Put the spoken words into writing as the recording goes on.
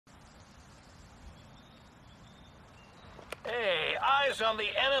eyes on the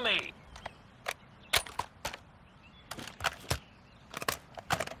enemy!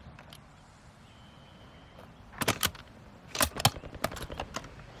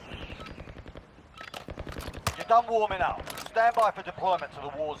 You're done warming up. Stand by for deployment to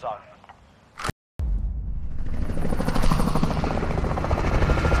the war zone.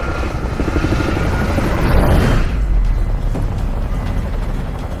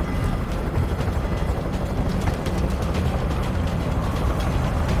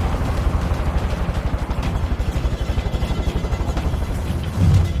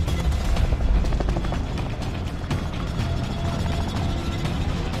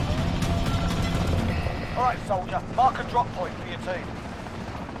 Alright, soldier. Mark a drop point for your team.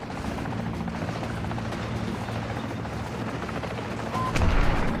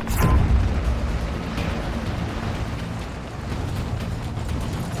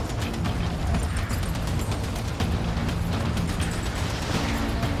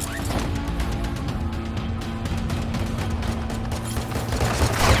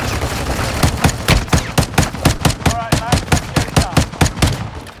 Alright, mate. Let's get it done.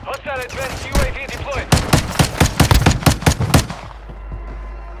 Hostile advanced UAV deployed!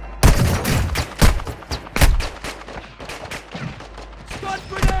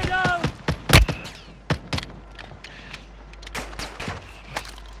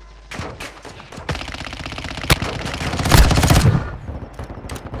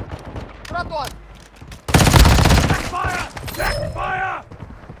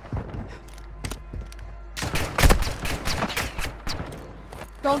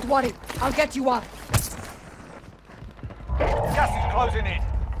 Don't worry, I'll get you up. Gas is closing in.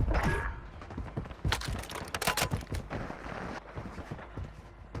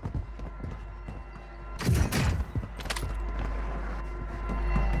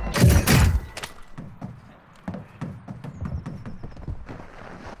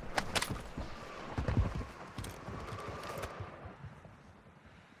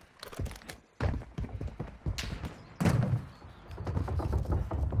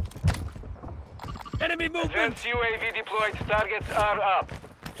 Enemy movement! Advanced UAV deployed. Targets are up.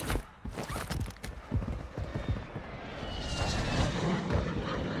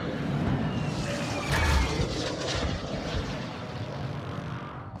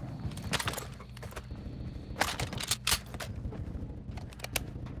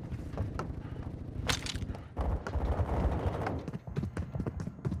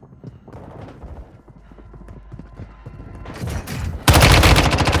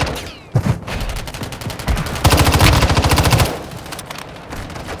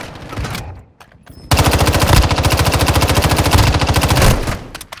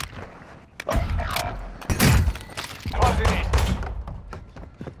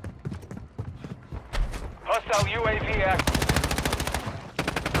 Hostile UAV active.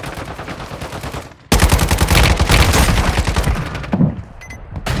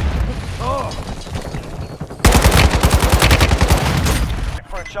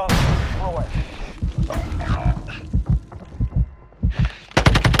 For a chance to deploy.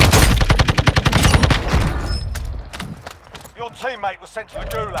 Your teammate was sent to the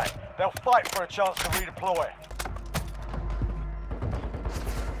gulag. They'll fight for a chance to redeploy.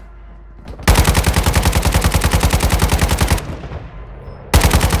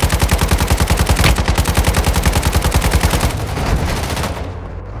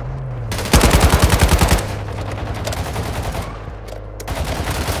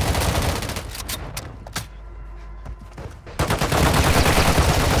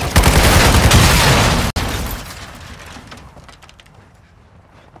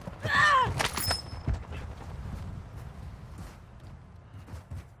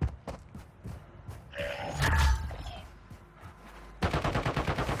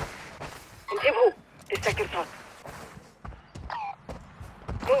 Invo, detected front.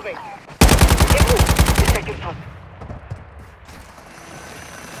 Moving. Invo, detected front.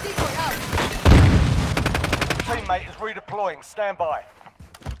 Teammate is redeploying. Stand by.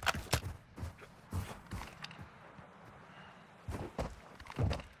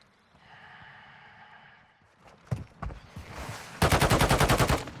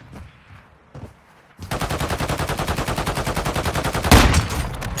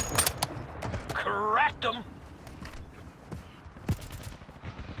 Cracked them!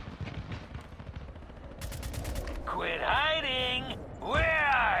 Quit hiding! Where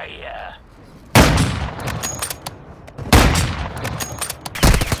are ya?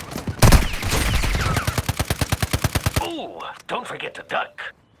 Ooh, don't forget to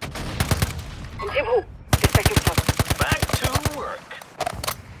duck. Invo, detected front. Back to work.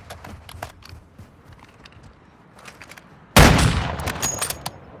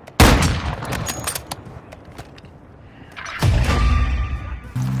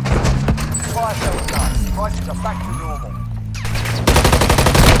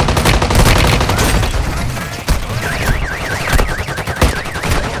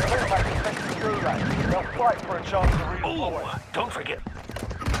 deployed. Don't forget.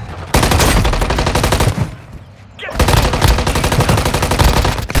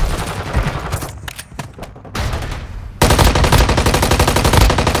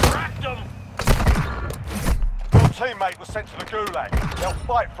 Cracked them. Your teammate was sent to the gulag. They'll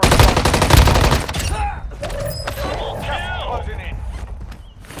fight for a chance. Gas closing in.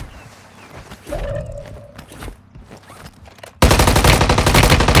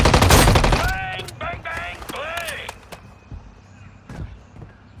 Bang, bang, bang, bang.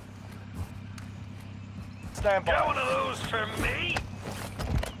 Stand by. Got one of those for me?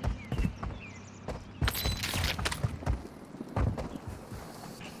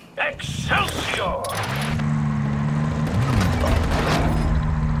 Excelsior!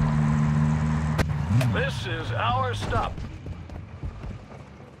 This is our stop.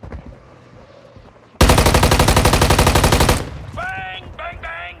 Bang, bang,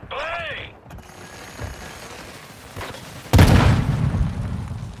 bang, bang!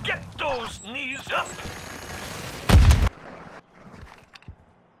 Get those knees up!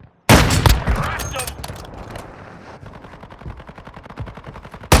 Cracked them!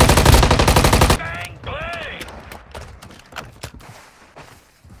 Bang, bang!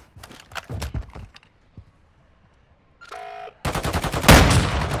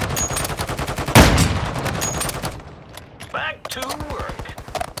 Back to work.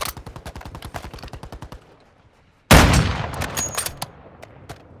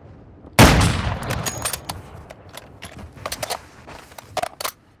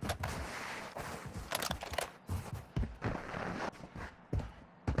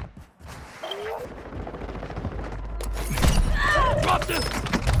 Drop this!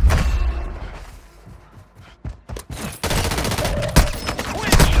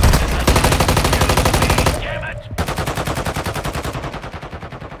 Quit using the knife! Damn it!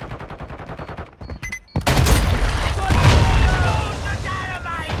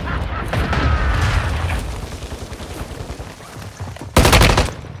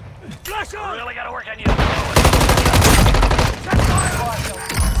 Flash out! Really gotta work on you.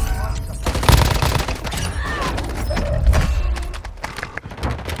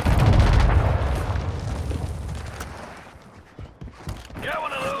 Got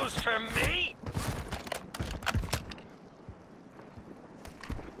one of those for me?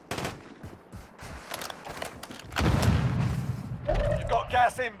 You've got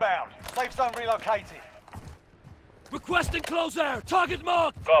gas inbound. Safe zone relocated. Requesting close air. Target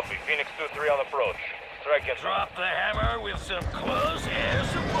marked. Copy. Phoenix 2-3 on approach. Strike and drop. Drop the hammer with some close air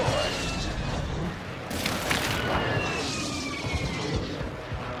support.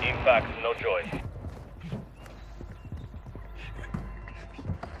 Impact, no choice.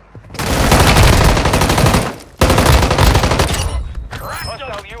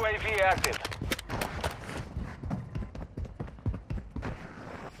 Hostile UAV active.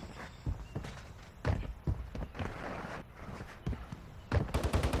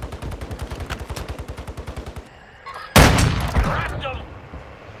 Cracked them.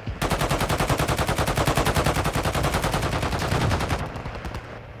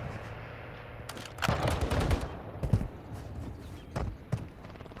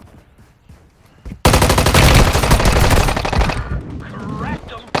 Cracked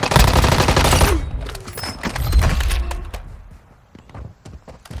them.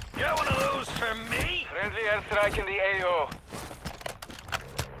 Got one of those for me? Friendly airstrike in the AO.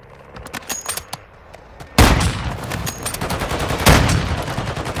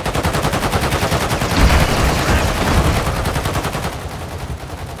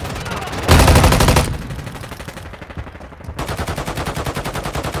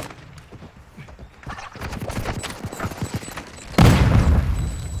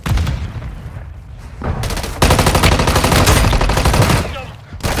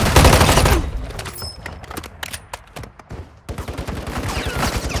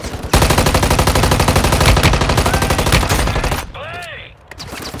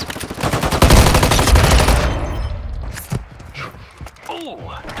 Ooh,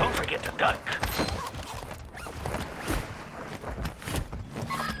 don't forget to duck.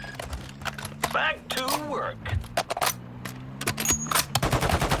 Back to work.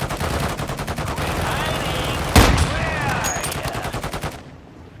 Hiding. Where are ya?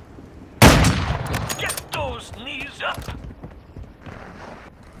 Get those knees up.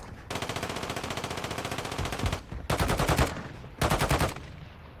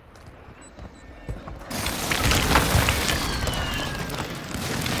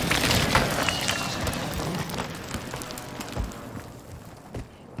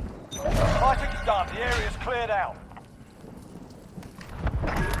 Fighting's done. The area's cleared out.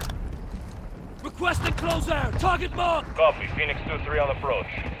 Requesting close air. Target mark. Copy. Phoenix 2-3 on approach.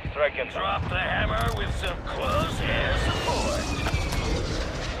 Strike inbound. Drop the hammer with some close air support.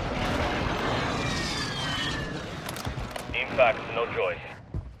 Impact, no joy.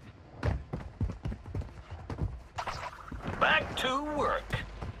 Back to work.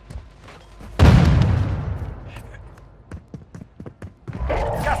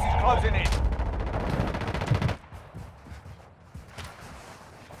 Gas is closing in.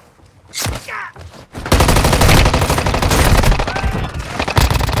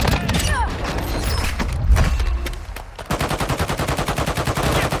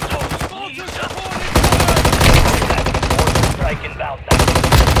 Strike inbound.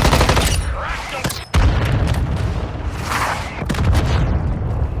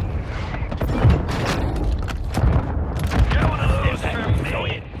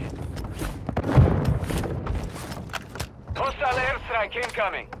 Hostile airstrike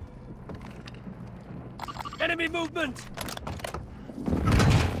incoming. Enemy movement.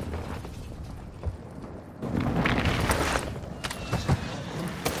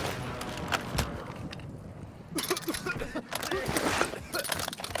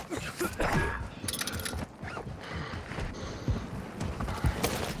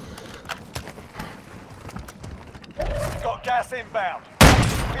 Got gas inbound.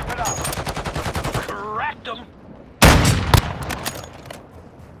 Keep it up. Cracked them.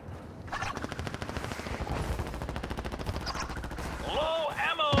 Low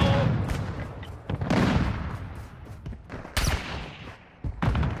ammo.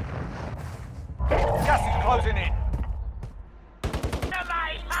 Gas is closing in.